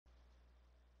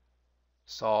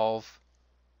solve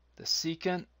the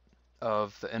secant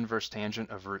of the inverse tangent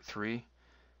of root 3.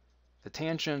 The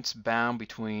tangent's bound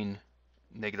between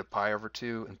negative pi over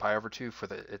 2 and pi over 2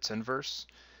 for its inverse.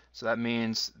 So that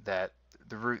means that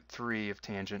the root 3 of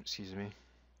tangent,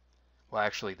 well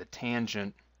actually the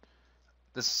tangent,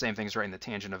 this is the same thing as writing the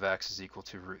tangent of x is equal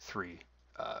to root 3,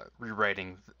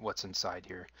 rewriting what's inside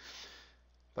here.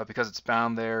 But because it's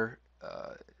bound there,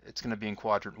 it's going to be in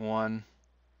quadrant 1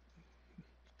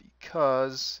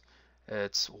 because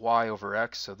it's y over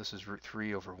x, so this is root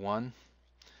 3 over 1,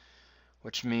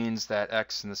 which means that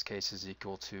x in this case is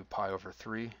equal to pi over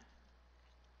 3.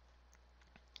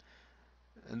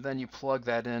 And then you plug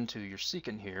that into your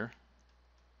secant here.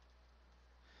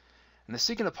 And the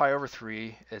secant of pi over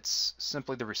 3, it's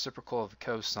simply the reciprocal of the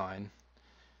cosine.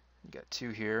 You got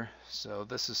 2 here, so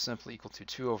this is simply equal to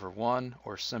 2 over 1,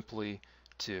 or simply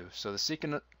 2. So the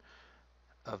secant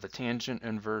of the tangent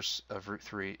inverse of root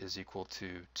 3 is equal to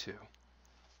 2.